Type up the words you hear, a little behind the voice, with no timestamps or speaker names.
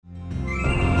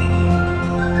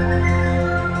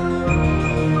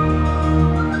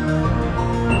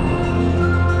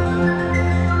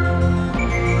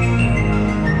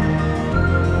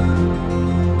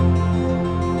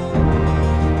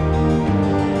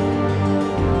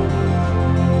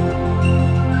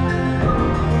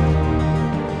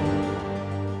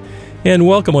And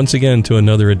welcome once again to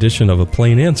another edition of A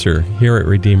Plain Answer here at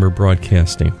Redeemer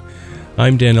Broadcasting.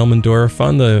 I'm Dan Elmendorf.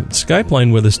 On the Skype line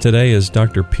with us today is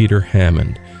Dr. Peter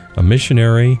Hammond, a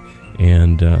missionary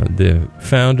and the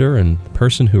founder and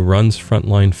person who runs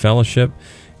Frontline Fellowship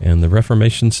and the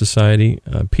Reformation Society.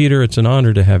 Peter, it's an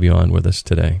honor to have you on with us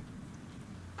today.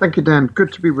 Thank you, Dan.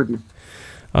 Good to be with you.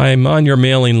 I'm on your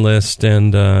mailing list,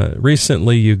 and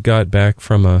recently you got back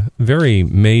from a very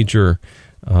major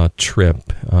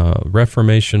trip,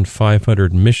 Reformation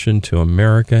 500 mission to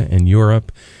America and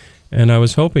Europe, and I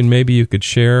was hoping maybe you could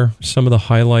share some of the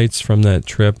highlights from that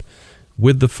trip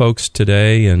with the folks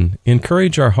today and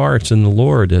encourage our hearts in the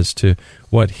Lord as to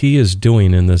what He is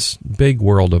doing in this big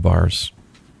world of ours.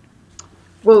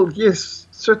 Well, yes,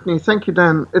 certainly. Thank you,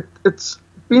 Dan. It's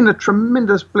been a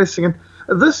tremendous blessing, and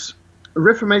this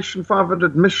Reformation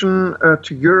 500 mission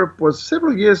to Europe was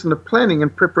several years in the planning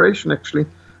and preparation, actually.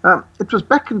 It was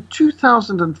back in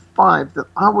 2005 that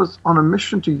I was on a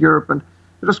mission to Europe, and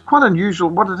it was quite unusual.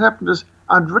 What had happened is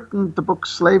I'd written the book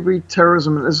Slavery,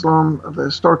 Terrorism, and Islam, the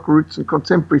Historical Roots and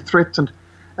Contemporary Threats, and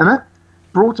that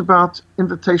brought about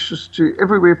invitations to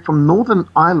everywhere from Northern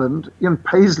Ireland. Ian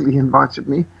Paisley invited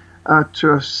me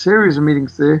to a series of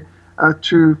meetings there,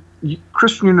 to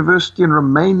Christian University in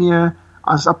Romania.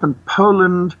 I was up in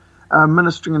Poland,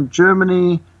 ministering in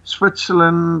Germany,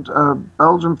 Switzerland,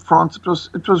 Belgium, France.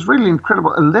 It was really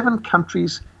incredible. 11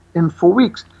 countries in 4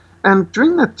 weeks. And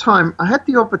during that time, I had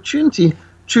the opportunity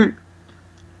to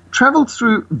travel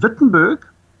through Wittenberg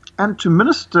and to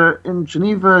minister in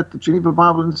Geneva at the Geneva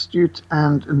Bible Institute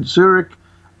and in Zurich.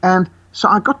 And so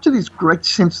I got to these great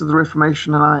sense of the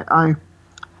Reformation, and I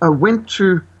went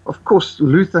to, of course,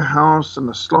 Luther House and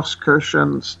the Schlosskirche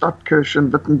and Stadtkirche in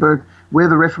Wittenberg, where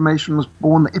the Reformation was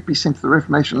born, the epicenter of the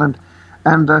Reformation.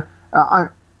 And I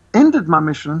ended my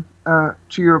mission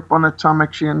to Europe on a time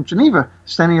actually in Geneva,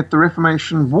 standing at the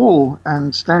Reformation Wall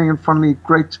and standing in front of the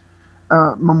great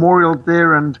memorial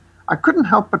there. And I couldn't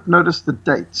help but notice the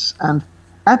dates. And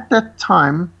at that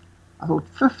time, I thought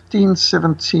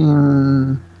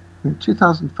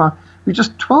 2005, we're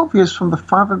just 12 years from the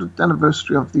 500th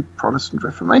anniversary of the Protestant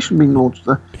Reformation being launched,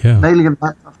 the nailing of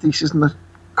the thesis and the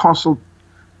castle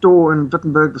door in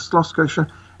Wittenberg, the Schlosskirche.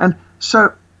 And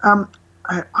so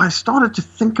I started to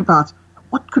think about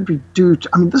what could we do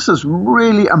this is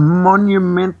really a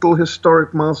monumental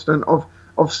historic milestone of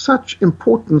such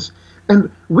importance, and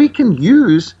we can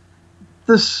use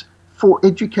this for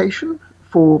education,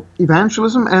 for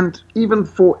evangelism, and even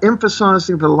for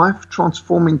emphasizing the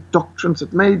life-transforming doctrines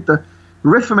that made the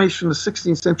Reformation in the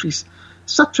 16th century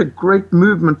such a great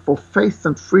movement for faith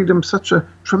and freedom, such a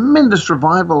tremendous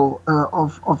revival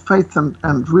of faith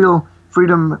and real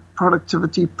freedom,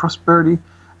 productivity, prosperity.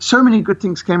 So many good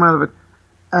things came out of it.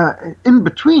 In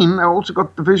between, I also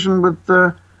got the vision with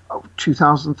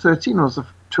 2013 was the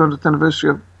 200th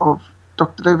anniversary of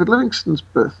Dr. David Livingstone's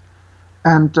birth.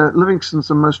 And Livingstone's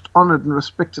the most honored and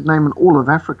respected name in all of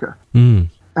Africa. And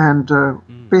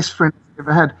best friend I've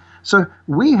ever had. So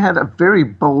we had a very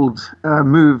bold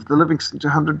move, the Livingstone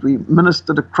 200. We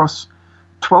ministered across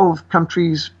 12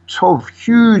 countries, 12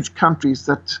 huge countries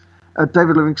that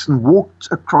David Livingstone walked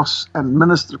across and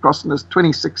ministered across in his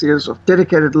 26 years of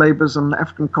dedicated labors on the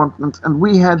African continent. And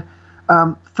we had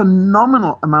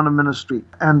phenomenal amount of ministry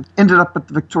and ended up at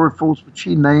the Victoria Falls, which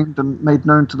he named and made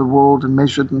known to the world and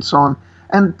measured and so on.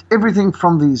 And everything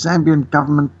from the Zambian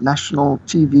government, national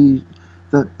TV,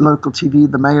 the local TV,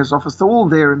 the mayor's office, they're all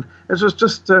there. And it was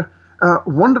just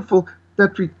wonderful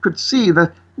that we could see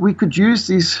that we could use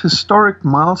these historic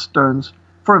milestones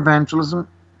for evangelism,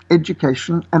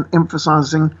 education, and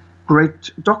emphasizing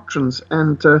great doctrines.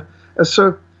 And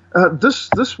so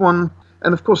this one,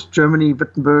 and of course Germany,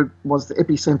 Wittenberg was the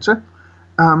epicenter.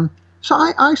 So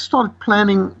I started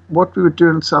planning what we would do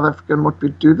in South Africa and what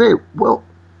we'd do there. Well,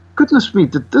 goodness me,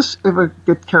 did this ever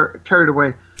get carried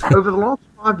away? Over the last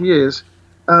 5 years,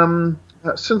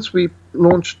 since we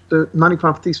launched the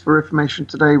 95 Theses for Reformation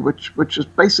Today, which is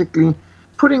basically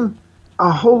putting a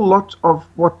whole lot of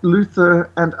what Luther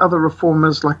and other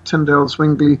reformers like Tyndale,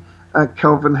 Zwingli,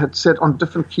 Calvin had said on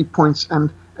different key points,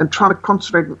 and trying to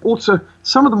concentrate on also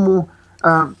some of the more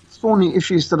thorny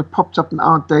issues that have popped up in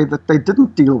our day that they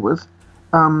didn't deal with,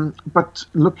 but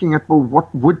looking at, well,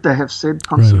 what would they have said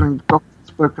considering the doctrine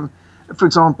spoken, for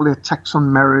example, the attacks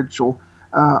on marriage or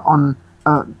on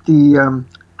the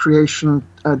creation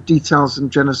details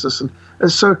in Genesis. And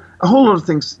so a whole lot of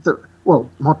things that, well,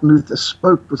 Martin Luther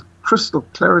spoke with crystal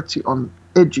clarity on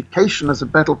education as a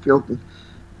battlefield, and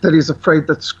that he's afraid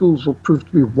that schools will prove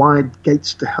to be wide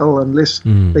gates to hell unless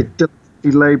they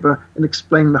diligently labor in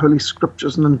explaining the Holy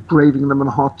Scriptures and engraving them in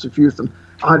the hearts of youth. And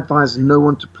I advise no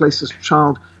one to place his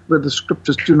child where the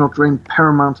scriptures do not reign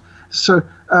paramount. So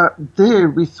there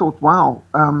we thought, wow,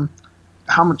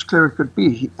 how much clearer it could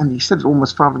be. And he said it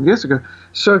almost 500 years ago.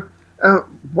 So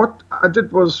what I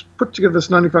did was put together this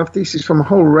 95 Theses from a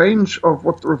whole range of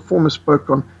what the Reformers spoke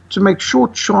on to make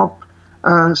short, sharp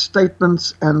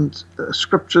statements and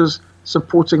scriptures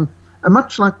supporting,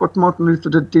 much like what Martin Luther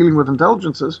did dealing with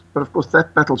indulgences, but of course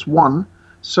that battle's won.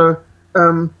 So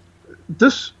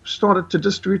this started to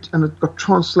distribute, and it got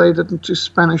translated into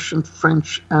Spanish and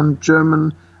French and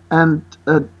German and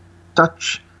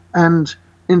Dutch and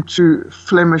into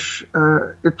Flemish.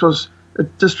 It was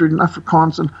distributed in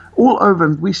Afrikaans and all over,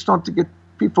 and we started to get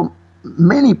people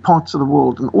many parts of the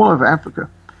world and all over Africa,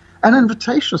 and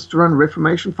invitations to run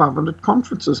Reformation 500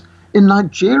 conferences in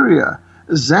Nigeria,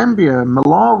 Zambia,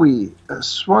 Malawi,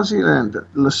 Swaziland,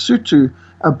 Lesotho,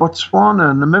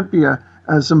 Botswana, Namibia,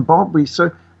 Zimbabwe.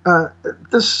 So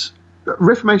this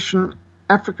Reformation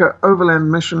Africa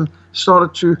Overland Mission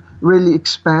started to really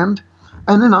expand.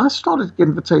 And then I started to get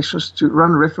invitations to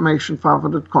run Reformation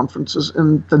 500 conferences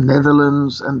in the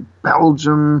Netherlands and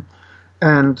Belgium,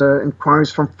 and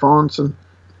inquiries from France and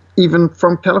even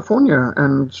from California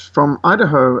and from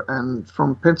Idaho and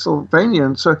from Pennsylvania.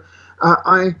 And so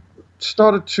I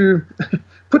started to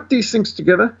put these things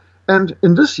together. And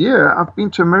in this year, I've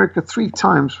been to America 3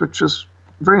 times, which is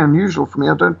very unusual for me.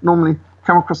 I don't normally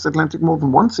come across the Atlantic more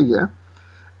than once a year.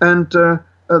 And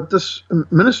this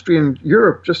ministry in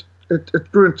Europe just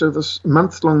it grew into this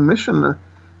month-long mission.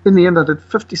 In the end, I did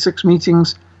 56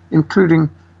 meetings, including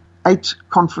 8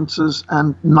 conferences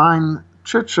and 9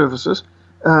 church services,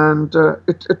 and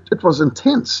it was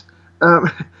intense.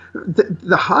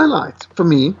 The highlight for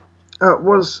me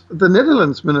was the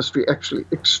Netherlands ministry, actually,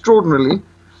 extraordinarily.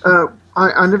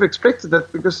 I never expected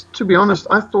that because, to be honest,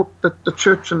 I thought that the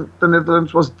church in the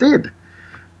Netherlands was dead.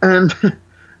 And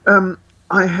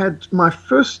I had my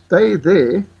first day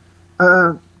there.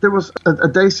 There was a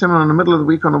day seminar in the middle of the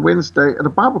week on a Wednesday at a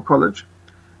Bible college,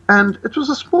 and it was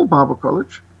a small Bible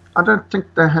college. I don't think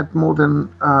they had more than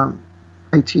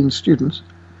 18 students,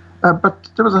 but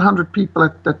there was 100 people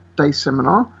at that day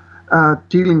seminar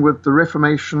dealing with the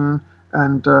Reformation,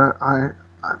 and I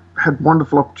had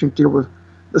wonderful opportunity to deal with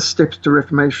the steps to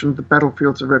Reformation, the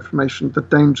battlefields of Reformation, the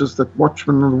dangers that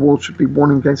watchmen on the wall should be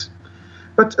warning against.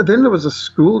 But then there was a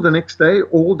school the next day,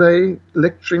 all day,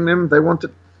 lecturing them. They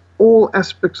wanted all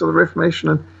aspects of the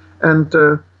Reformation, and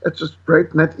it's just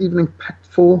great. And that evening packed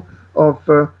full of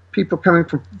people coming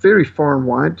from very far and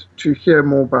wide to hear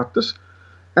more about this.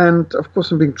 And of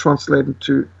course, I'm being translated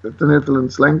into the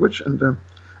Netherlands language. And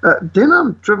then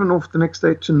I'm driven off the next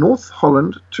day to North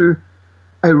Holland to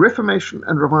a Reformation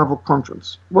and Revival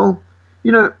conference. Well,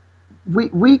 you know,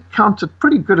 we counted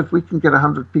pretty good if we can get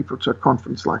 100 people to a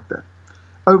conference like that.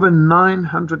 Over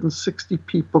 960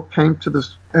 people came to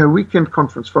this weekend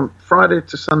conference from Friday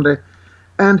to Sunday,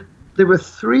 and there were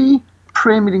 3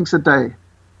 prayer meetings a day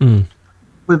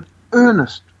with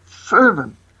earnest,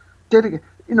 fervent, dedicated,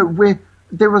 where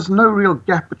there was no real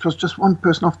gap. It was just one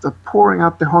person after pouring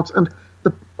out their hearts. And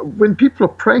when people are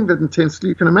praying that intensely,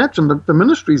 you can imagine that the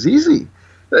ministry is easy.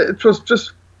 It was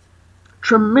just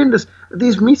tremendous.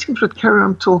 These meetings would carry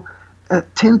on until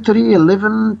 10:30,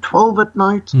 11, 12 at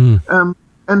night.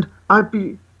 And I'd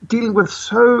be dealing with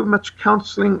so much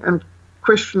counseling and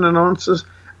question and answers,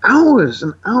 hours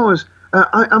and hours.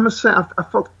 I must say, I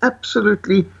felt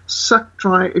absolutely sucked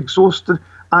dry, exhausted.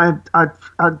 I'd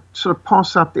sort of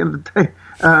pass out at the end of the day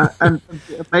and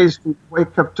be amazed to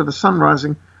wake up to the sun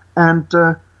rising. And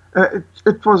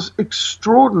it was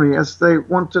extraordinary as they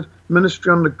wanted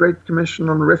ministry on the Great Commission,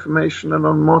 on the Reformation, and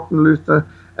on Martin Luther,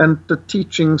 and the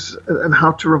teachings and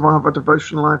how to revive our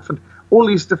devotional life, and all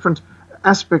these different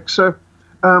aspects. So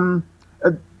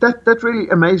that really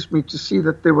amazed me to see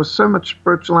that there was so much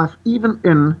spiritual life, even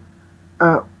in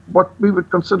what we would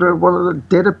consider one of the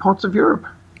deader parts of Europe.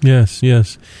 Yes.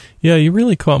 Yeah, you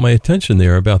really caught my attention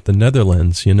there about the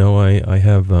Netherlands. I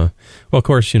have, well, of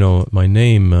course, my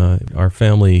name, our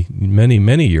family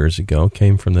many years ago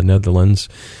came from the Netherlands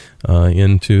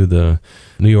into the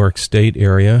New York State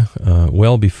area,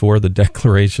 well before the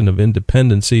Declaration of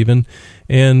Independence even.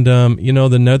 And,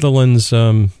 the Netherlands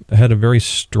had a very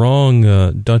strong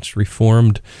Dutch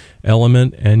Reformed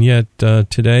element, and yet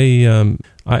today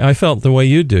I felt the way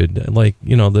you did, like,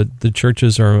 the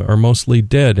churches are mostly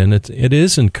dead, and it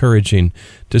is encouraging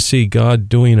to see God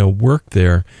doing a work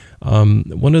there.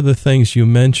 One of the things you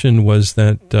mentioned was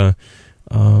that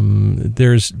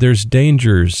there's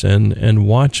dangers, and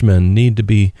watchmen need to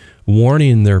be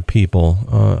warning their people.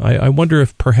 I wonder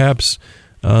if perhaps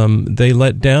they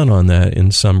let down on that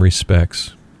in some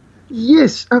respects.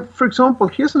 Yes. For example,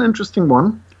 here's an interesting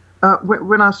one.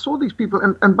 When I saw these people,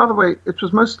 and by the way, it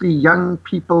was mostly young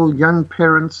people, young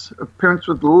parents, parents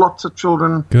with lots of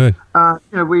children. Good.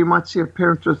 Where you might see a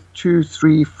parent with 2,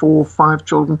 3, 4, 5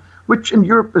 children, which in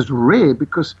Europe is rare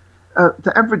because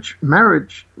the average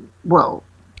marriage, well,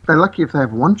 they're lucky if they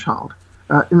have one child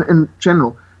in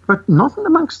general, but not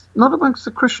amongst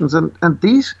the Christians. And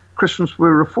these Christians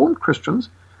were Reformed Christians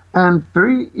and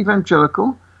very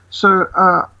evangelical. So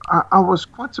I was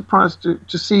quite surprised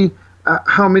to see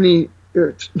how many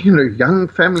young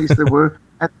families there were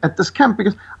at this camp,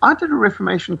 because I did a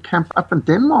Reformation camp up in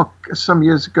Denmark some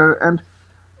years ago, and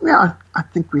I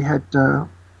think we had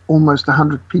almost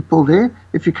 100 people there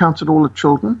if you counted all the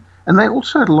children, and they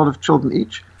also had a lot of children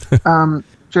each,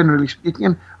 generally speaking,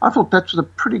 and I thought that was a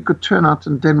pretty good turnout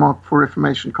in Denmark for a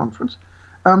Reformation conference.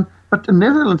 But in the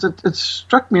Netherlands, it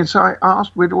struck me, and so I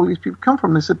asked, where do all these people come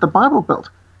from? They said the Bible Belt.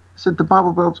 I said, the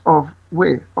Bible Belt of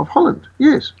where? Of Holland.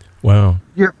 Yes. Wow.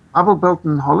 Yeah, Bible Belt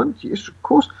in Holland? Yes, of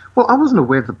course. Well, I wasn't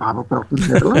aware of the Bible Belt in the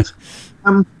Netherlands.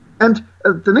 And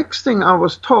the next thing I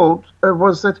was told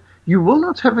was that you will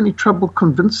not have any trouble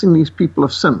convincing these people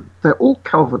of sin. They're all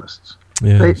Calvinists.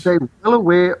 Yes. They're well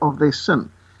aware of their sin.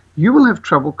 You will have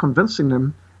trouble convincing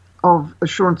them of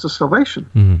assurance of salvation.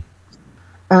 Mm-hmm.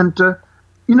 And,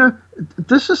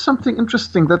 this is something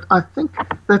interesting that I think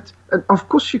that, of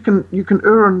course, you can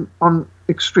err on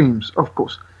extremes, of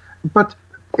course. But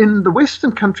in the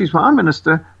Western countries where I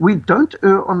minister, we don't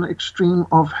err on the extreme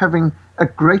of having a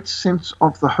great sense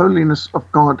of the holiness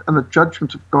of God and the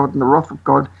judgment of God and the wrath of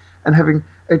God, and having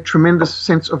a tremendous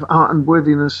sense of our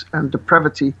unworthiness and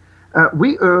depravity.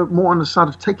 We err more on the side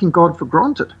of taking God for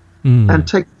granted and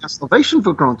taking our salvation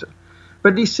for granted.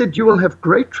 But he said you will have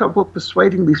great trouble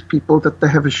persuading these people that they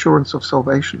have assurance of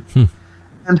salvation.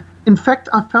 And in fact,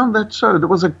 I found that so. There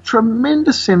was a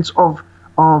tremendous sense of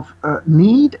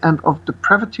need and of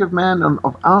depravity of man and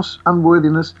of our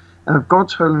unworthiness and of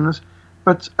God's holiness.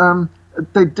 But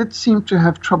they did seem to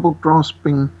have trouble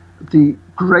grasping the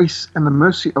grace and the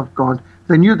mercy of God.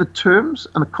 They knew the terms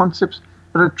and the concepts,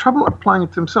 but had trouble applying it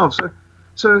to themselves.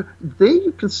 So there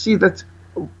you can see that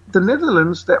the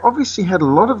Netherlands, they obviously had a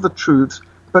lot of the truths,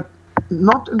 but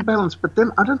not in balance. But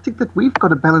then I don't think that we've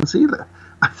got a balance either.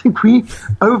 I think we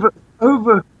over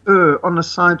on the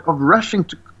side of rushing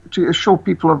to assure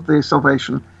people of their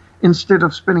salvation instead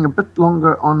of spending a bit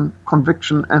longer on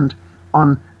conviction and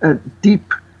on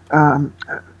deep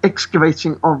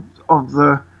excavating of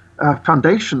the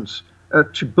foundations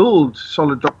to build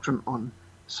solid doctrine on.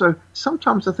 So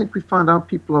sometimes I think we find our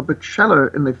people are a bit shallow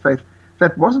in their faith.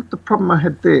 That wasn't the problem I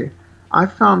had there. I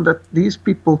found that these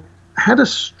people had a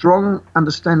strong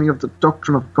understanding of the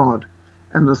doctrine of God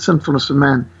and the sinfulness of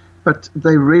man, but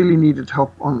they really needed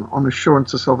help on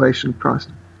assurance of salvation in Christ.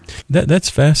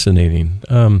 That's fascinating.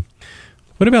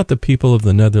 What about the people of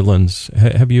the Netherlands?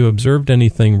 Have you observed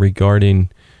anything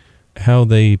regarding how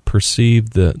they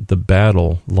perceive the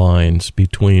battle lines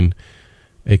between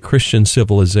a Christian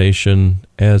civilization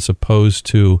as opposed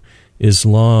to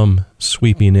Islam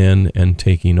sweeping in and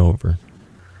taking over?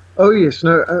 Oh, yes.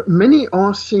 No, many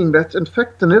are seeing that. In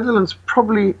fact, the Netherlands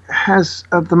probably has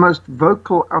the most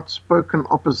vocal, outspoken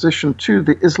opposition to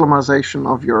the Islamization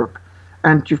of Europe.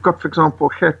 And you've got, for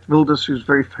example, Geert Wilders, who's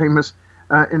very famous.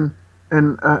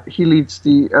 He leads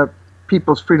the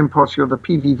People's Freedom Party, or the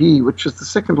PVV, which is the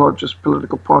second largest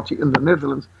political party in the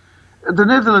Netherlands. The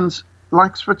Netherlands,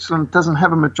 like Switzerland, doesn't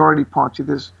have a majority party.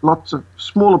 There's lots of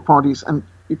smaller parties, and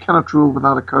you cannot rule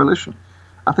without a coalition.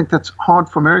 I think that's hard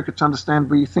for America to understand,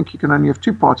 where you think you can only have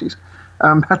two parties.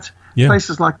 But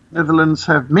places like the Netherlands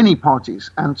have many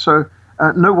parties, and so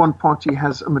no one party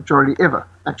has a majority ever.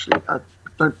 Actually, I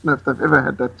don't know if they've ever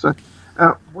had that. So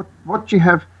what you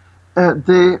have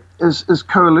there is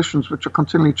coalitions which are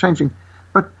continually changing.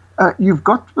 But you've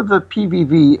got with the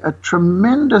PVV a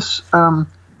tremendous,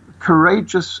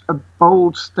 courageous,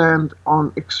 bold stand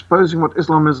on exposing what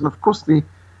Islam is, and of course the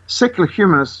secular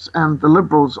humanists and the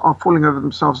liberals are falling over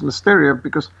themselves in hysteria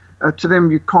because to them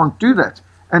you can't do that.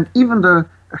 And even though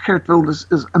Geert Wilders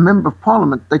is a member of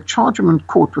parliament, they charge him in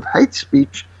court with hate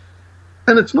speech.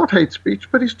 And it's not hate speech,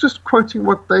 but he's just quoting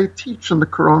what they teach in the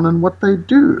Quran and what they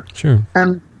do. Sure.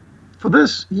 And for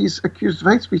this, he's accused of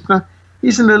hate speech. Now,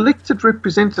 he's an elected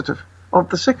representative of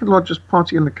the second largest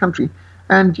party in the country,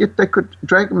 and yet they could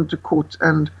drag him into court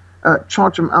and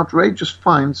charge him outrageous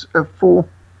fines for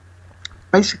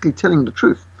basically telling the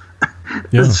truth.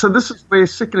 Yeah. So this is where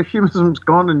secular humanism's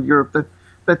gone in Europe,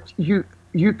 that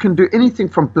you can do anything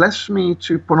from blasphemy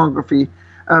to pornography,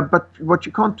 but what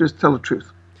you can't do is tell the truth.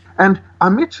 And I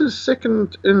met his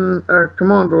second in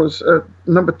command, was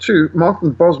number 2,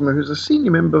 Martin Bosma, who's a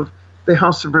senior member of their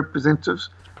House of Representatives.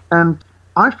 And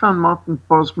I found Martin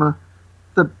Bosma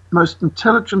the most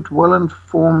intelligent,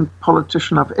 well-informed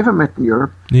politician I've ever met in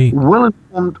Europe. Neat.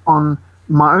 Well-informed on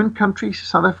my own country,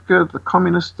 South Africa, the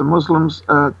communists, the Muslims,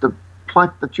 the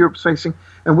plight that Europe's facing.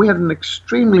 And we had an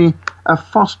extremely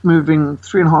fast-moving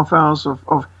 3.5 hours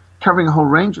of covering a whole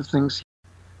range of things.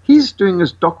 He's doing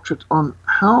his doctorate on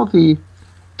how the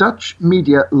Dutch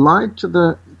media lied to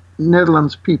the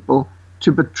Netherlands people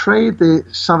to betray their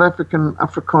South African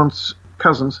Afrikaans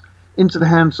cousins into the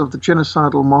hands of the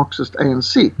genocidal Marxist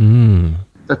ANC.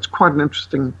 That's quite an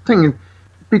interesting thing,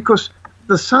 because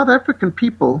the South African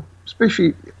people,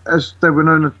 especially as they were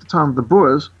known at the time, the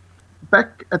Boers,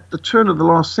 back at the turn of the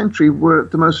last century, were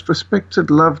the most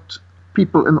respected, loved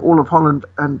people in all of Holland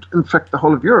and, in fact, the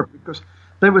whole of Europe, because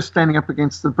they were standing up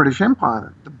against the British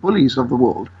Empire, the bullies of the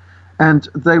world, and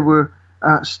they were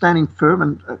standing firm,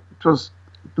 and it was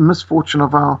the misfortune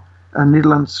of our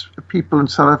Netherlands people in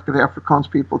South Africa, the Afrikaans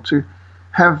people, to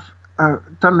have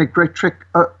done a great trick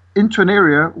into an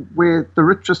area where the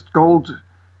richest gold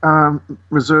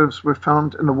reserves were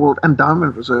found in the world, and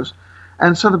diamond reserves.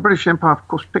 And so the British Empire, of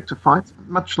course, picked a fight,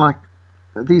 much like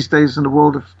these days in the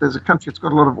world. If there's a country that's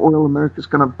got a lot of oil, America's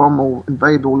going to bomb or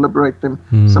invade or liberate them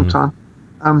sometime.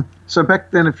 So back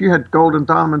then, if you had gold and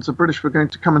diamonds, the British were going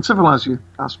to come and civilize you,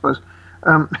 I suppose.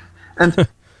 And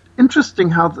interesting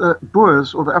how the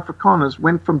Boers, or the Afrikaners,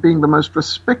 went from being the most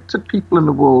respected people in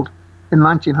the world in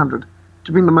 1900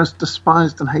 to being the most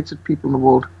despised and hated people in the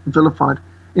world, vilified,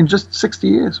 in just 60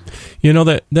 years. You know,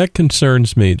 that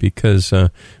concerns me, because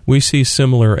we see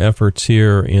similar efforts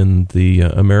here in the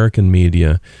American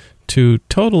media to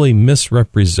totally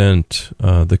misrepresent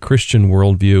the Christian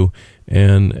worldview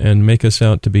and make us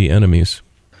out to be enemies.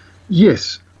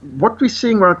 Yes. What we're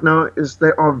seeing right now is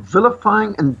they are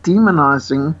vilifying and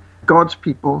demonizing God's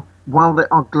people while they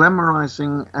are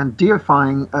glamorizing and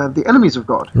deifying the enemies of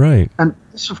God. Right. And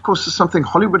this, of course, is something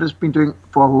Hollywood has been doing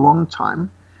for a long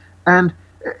time. And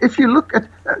if you look at,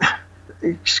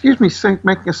 excuse me,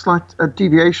 making a slight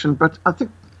deviation, but I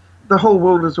think the whole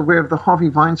world is aware of the Harvey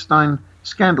Weinstein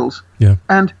scandals. Yeah.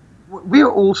 And we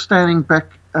are all standing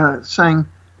back saying,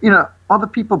 are the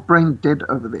people brain dead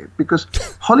over there? Because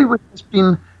Hollywood has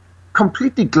been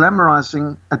completely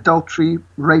glamorizing adultery,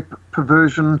 rape,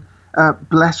 perversion,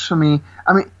 blasphemy.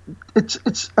 I mean,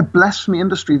 it's a blasphemy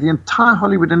industry. The entire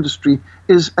Hollywood industry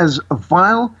is as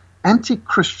vile,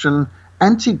 anti-Christian,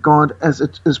 anti-God as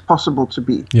it is possible to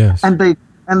be. Yes. And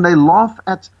they laugh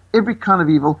at every kind of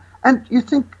evil. And you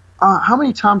think, how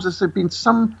many times has there been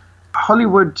some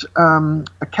Hollywood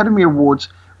Academy Awards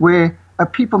where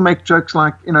people make jokes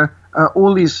like,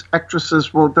 all these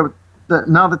actresses,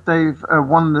 now that they've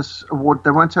won this award,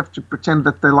 they won't have to pretend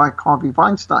that they're like Harvey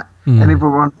Weinstein and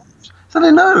everyone. So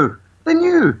they know, they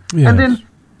knew. Yes. And then you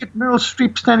get Meryl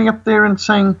Streep standing up there and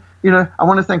saying, I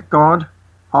want to thank God,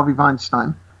 Harvey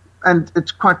Weinstein. And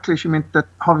it's quite clear she meant that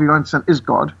Harvey Weinstein is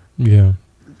God. Yeah.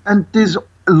 And there's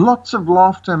lots of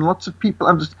laughter and lots of people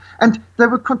and they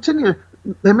will continue.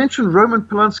 They mentioned Roman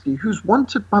Polanski, who's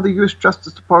wanted by the U.S.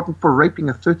 Justice Department for raping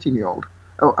a 13-year-old,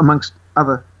 amongst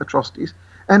other atrocities.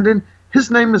 And then his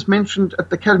name is mentioned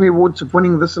at the Academy Awards of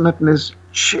winning this and that, and there's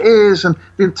cheers, and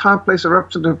the entire place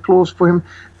erupts into applause for him.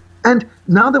 And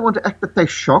now they want to act that they're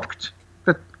shocked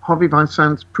that Harvey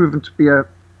Weinstein's proven to be a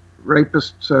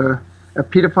rapist, a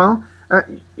pedophile.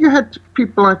 You had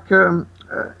people like,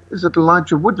 is it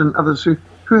Elijah Wood and others who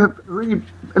have really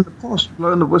in the past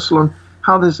blown the whistle on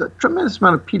how there's a tremendous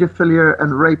amount of pedophilia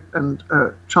and rape and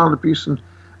child abuse and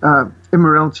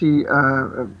immorality,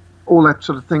 all that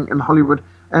sort of thing in Hollywood,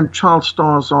 and child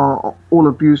stars are all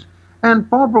abused. And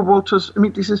Barbara Walters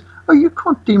immediately says, you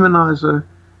can't demonize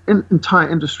an entire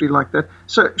industry like that.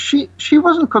 So she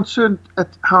wasn't concerned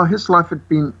at how his life had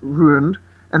been ruined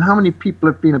and how many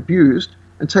people have been abused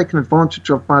and taken advantage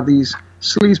of by these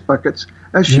sleaze buckets.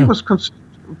 She was concerned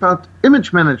about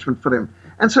image management for them.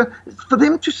 And so for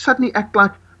them to suddenly act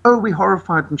like, we're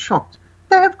horrified and shocked,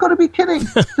 they have got to be kidding.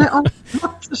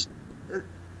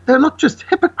 They're not just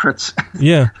hypocrites.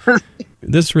 Yeah.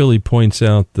 This really points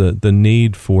out the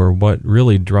need for what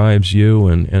really drives you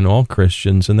and all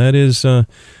Christians, and that is the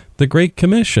Great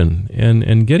Commission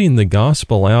and getting the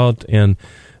gospel out. And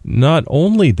not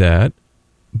only that,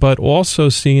 but also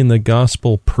seeing the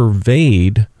gospel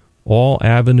pervade all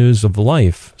avenues of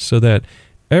life so that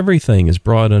everything is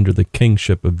brought under the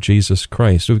kingship of Jesus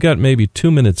Christ. We've got maybe 2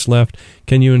 minutes left.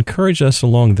 Can you encourage us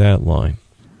along that line?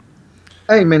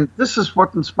 Amen. This is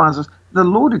what inspires us. The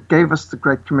Lord who gave us the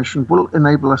Great Commission will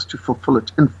enable us to fulfill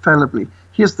it infallibly.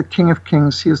 He is the King of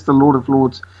Kings. He is the Lord of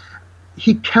Lords.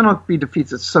 he cannot be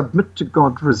defeated. Submit to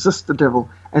God, resist the devil,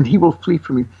 and he will flee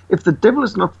from you. If the devil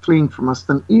is not fleeing from us,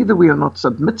 then either we are not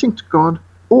submitting to God,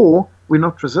 or we're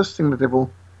not resisting the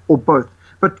devil, or both.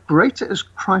 But greater is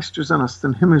Christ who's in us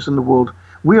than him who's in the world.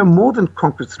 We are more than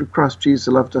conquered through Christ Jesus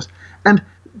who loved us. And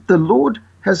the Lord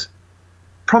has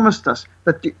promised us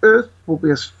that the earth will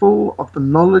be as full of the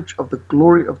knowledge of the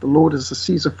glory of the Lord as the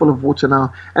seas are full of water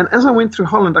now. And as I went through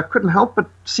Holland, I couldn't help but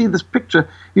see this picture.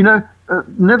 You know,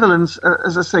 Netherlands,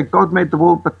 as I say, God made the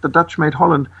world, but the Dutch made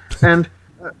Holland. And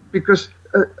because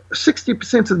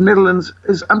 60% of the Netherlands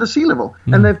is under sea level.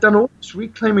 And they've done all this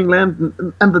reclaiming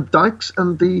land, and the dikes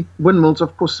and the windmills,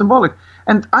 of course, symbolic.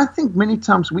 And I think many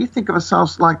times we think of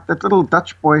ourselves like that little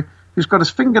Dutch boy who's got his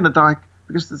finger in a dike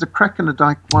because there's a crack in the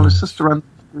dike while his sister runs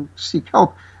to seek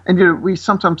help. And, you know, we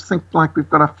sometimes think like we've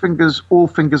got our fingers, all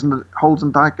fingers in the holes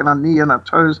in the dike, and our knee and our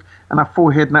toes and our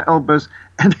forehead and our elbows.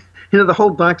 And, you know, the whole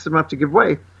dike's about to give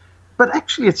way. But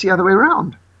actually it's the other way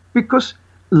around, because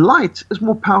light is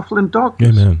more powerful than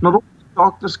darkness. Amen. Not all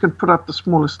darkness can put up the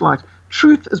smallest light.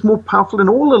 Truth is more powerful than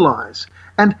all the lies.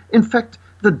 And in fact,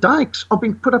 the dikes are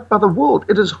being put up by the world.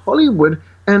 It is Hollywood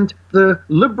and the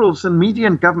liberals and media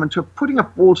and government who are putting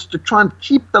up walls to try and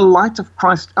keep the light of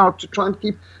Christ out, to try and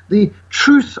keep the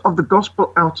truth of the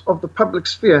gospel out of the public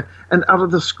sphere and out of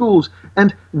the schools.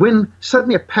 And when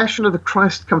suddenly a passion of the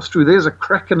Christ comes through, there's a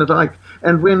crack in the dike.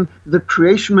 And when the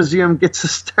Creation Museum gets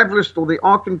established, or the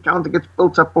Ark Encounter gets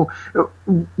built up, or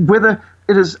whether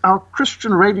it is our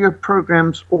Christian radio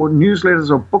programs or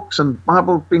newsletters or books and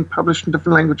Bible being published in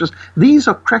different languages, these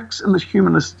are cracks in the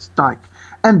humanist's dike.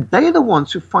 And they're the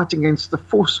ones who fight against the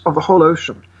force of the whole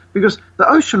ocean, because the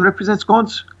ocean represents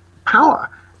God's power,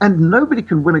 and nobody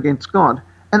can win against God.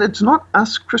 And it's not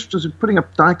us Christians who are putting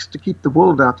up dikes to keep the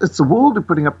world out. It's the world who are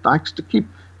putting up dikes to keep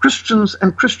Christians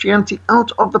and Christianity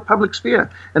out of the public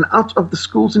sphere and out of the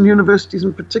schools and universities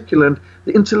in particular, and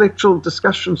the intellectual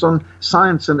discussions on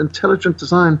science and intelligent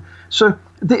design. So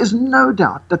there is no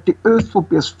doubt that the earth will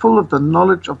be as full of the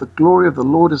knowledge of the glory of the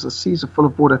Lord as the seas are full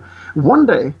of water. One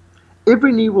day,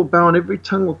 every knee will bow and every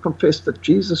tongue will confess that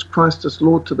Jesus Christ is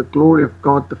Lord, to the glory of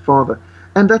God the Father.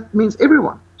 And that means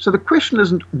everyone. So the question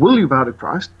isn't, will you bow to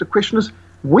Christ? The question is,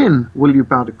 when will you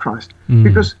bow to Christ?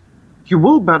 Because you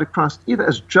will bow to Christ either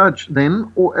as judge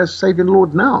then or as Savior and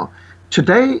Lord now.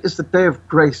 Today is the day of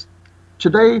grace.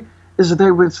 Today is the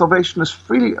day when salvation is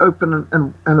freely open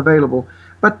and available.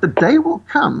 But the day will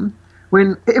come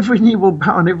when every knee will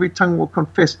bow and every tongue will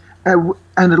confess, and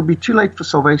it'll be too late for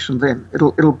salvation then.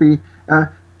 It'll be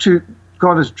to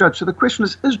God as judge. So the question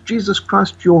is Jesus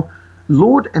Christ your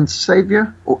Lord and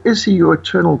Savior, or is he your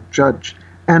eternal judge?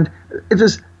 And it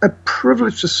is a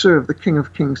privilege to serve the King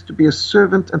of Kings, to be a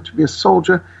servant and to be a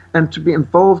soldier, and to be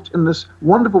involved in this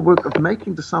wonderful work of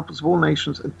making disciples of all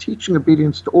nations and teaching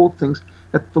obedience to all things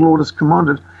that the Lord has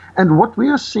commanded. And what we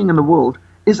are seeing in the world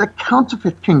is a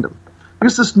counterfeit kingdom.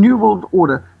 Because this new world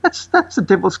order, that's the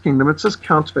devil's kingdom. It's his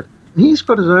counterfeit. And he's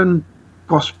got his own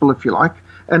gospel, if you like,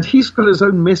 and he's got his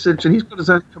own message, and he's got his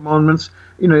own commandments.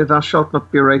 You know, thou shalt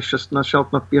not be a racist, and thou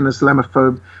shalt not be an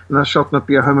Islamophobe, and thou shalt not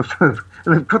be a homophobe.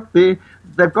 And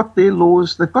they've got their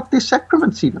laws, they've got their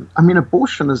sacraments even. I mean,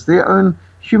 abortion is their own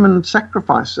human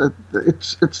sacrifice.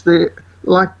 It's their,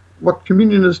 like what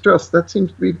communion is to us, that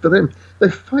seems to be for them. They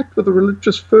fight with a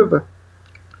religious fervor.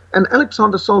 And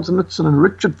Alexander Solzhenitsyn and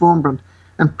Richard Wurmbrand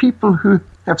and people who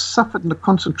have suffered in the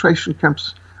concentration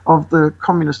camps of the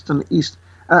communists in the East,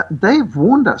 they've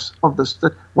warned us of this,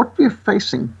 that what we're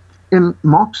facing in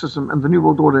Marxism and the New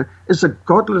World Order is a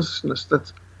godlessness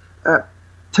that's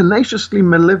tenaciously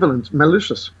malevolent,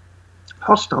 malicious,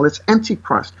 hostile. It's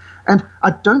antichrist. And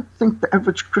I don't think the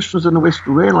average Christians in the West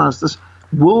realize this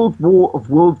world war of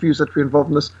worldviews that we're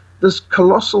involved in, this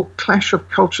colossal clash of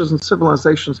cultures and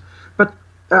civilizations. But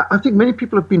I think many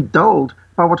people have been dulled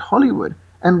by what Hollywood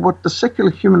and what the secular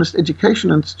humanist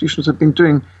education institutions have been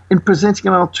doing in presenting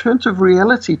an alternative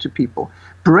reality to people.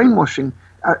 Brainwashing.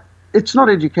 It's not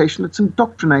education, it's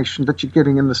indoctrination that you're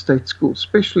getting in the state schools,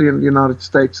 especially in the United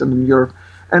States and in Europe.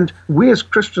 And we as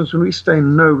Christians, when we say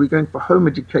no, we're going for home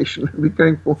education, we're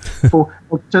going for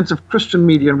alternative Christian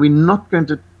media, and we're not going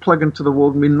to plug into the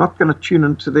world, and we're not going to tune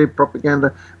into their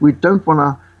propaganda. We don't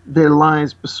want their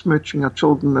lies besmirching our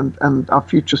children and our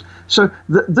futures. So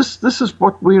this is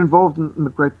what we're involved in the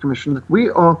Great Commission, that we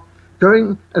are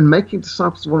going and making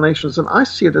disciples of all nations. And I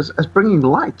see it as bringing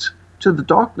light to the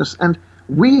darkness. And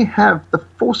we have the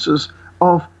forces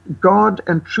of God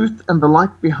and truth and the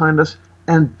light behind us,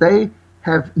 and they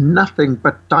have nothing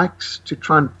but dikes to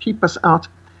try and keep us out.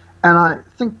 And I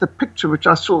think the picture, which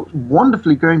I saw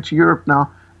wonderfully going to Europe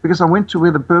now, because I went to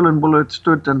where the Berlin Wall had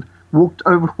stood, and walked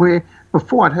over where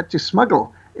before I'd had to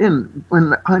smuggle in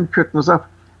when the Iron Curtain was up.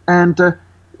 And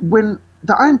when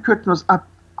the Iron Curtain was up,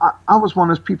 I was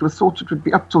one of those people who thought it would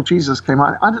be up till Jesus came.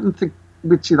 I didn't think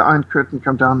we'd see the Iron Curtain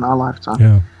come down in our lifetime.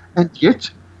 Yeah. And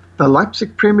yet, the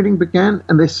Leipzig prayer meeting began,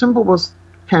 and their symbol was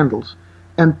candles.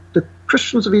 And the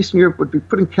Christians of Eastern Europe would be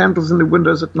putting candles in their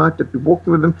windows at night. They'd be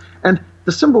walking with them. And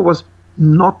the symbol was,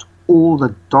 not all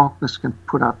the darkness can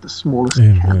put out the smallest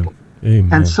candle.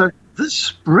 Amen. And so this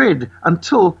spread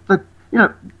until I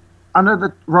know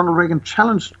that Ronald Reagan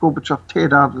challenged Gorbachev to tear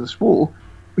down this wall.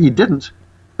 He didn't.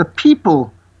 The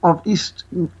people of East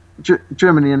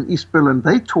Germany and East Berlin,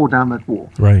 they tore down that wall.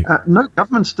 Right. No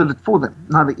governments did it for them,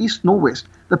 neither East nor West.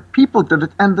 The people did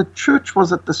it, and the church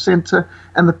was at the center,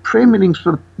 and the prayer meetings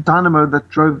were the dynamo that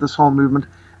drove this whole movement.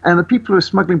 And the people who were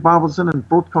smuggling Bibles in and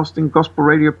broadcasting gospel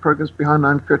radio programs behind the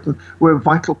Iron Curtain were a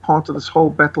vital part of this whole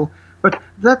battle. But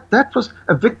that was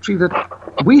a victory that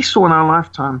we saw in our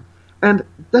lifetime, and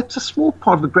that's a small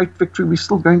part of the great victory we're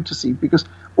still going to see, because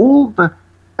all the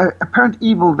apparent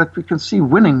evil that we can see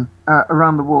winning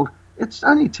around the world, it's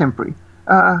only temporary.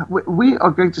 We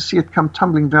are going to see it come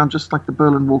tumbling down just like the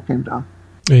Berlin Wall came down.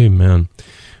 Amen.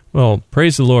 Well,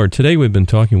 praise the Lord. Today we've been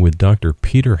talking with Dr.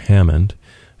 Peter Hammond,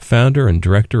 founder and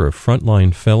director of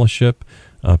Frontline Fellowship.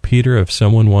 Peter, if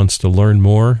someone wants to learn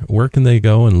more, where can they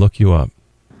go and look you up?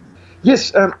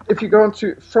 Yes, if you go on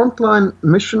to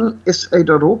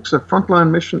frontlinemissionsa.org, so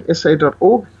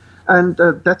frontlinemissionsa.org, and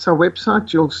that's our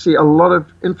website. You'll see a lot of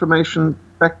information,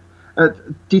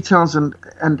 details and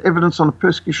evidence on the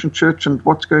Persecution Church and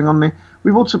what's going on there.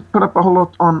 We've also put up a whole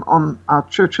lot on our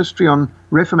church history on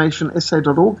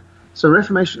reformationsa.org. So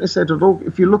reformationsa.org.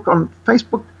 If you look on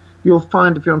Facebook, you'll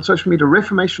find, if you're on social media,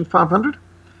 Reformation 500.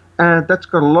 That's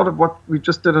got a lot of what we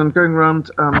just did on going around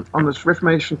on this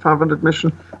Reformation 500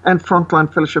 mission, and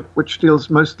Frontline Fellowship, which deals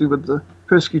mostly with the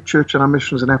persecuted church and our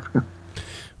missions in Africa.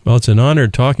 Well, it's an honor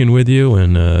talking with you,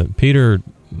 and Peter,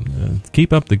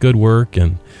 keep up the good work,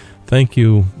 and thank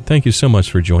you so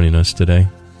much for joining us today.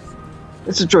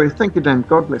 It's a joy. Thank you, Dan.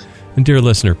 God bless. And dear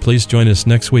listener, please join us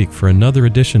next week for another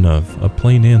edition of A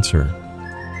Plain Answer.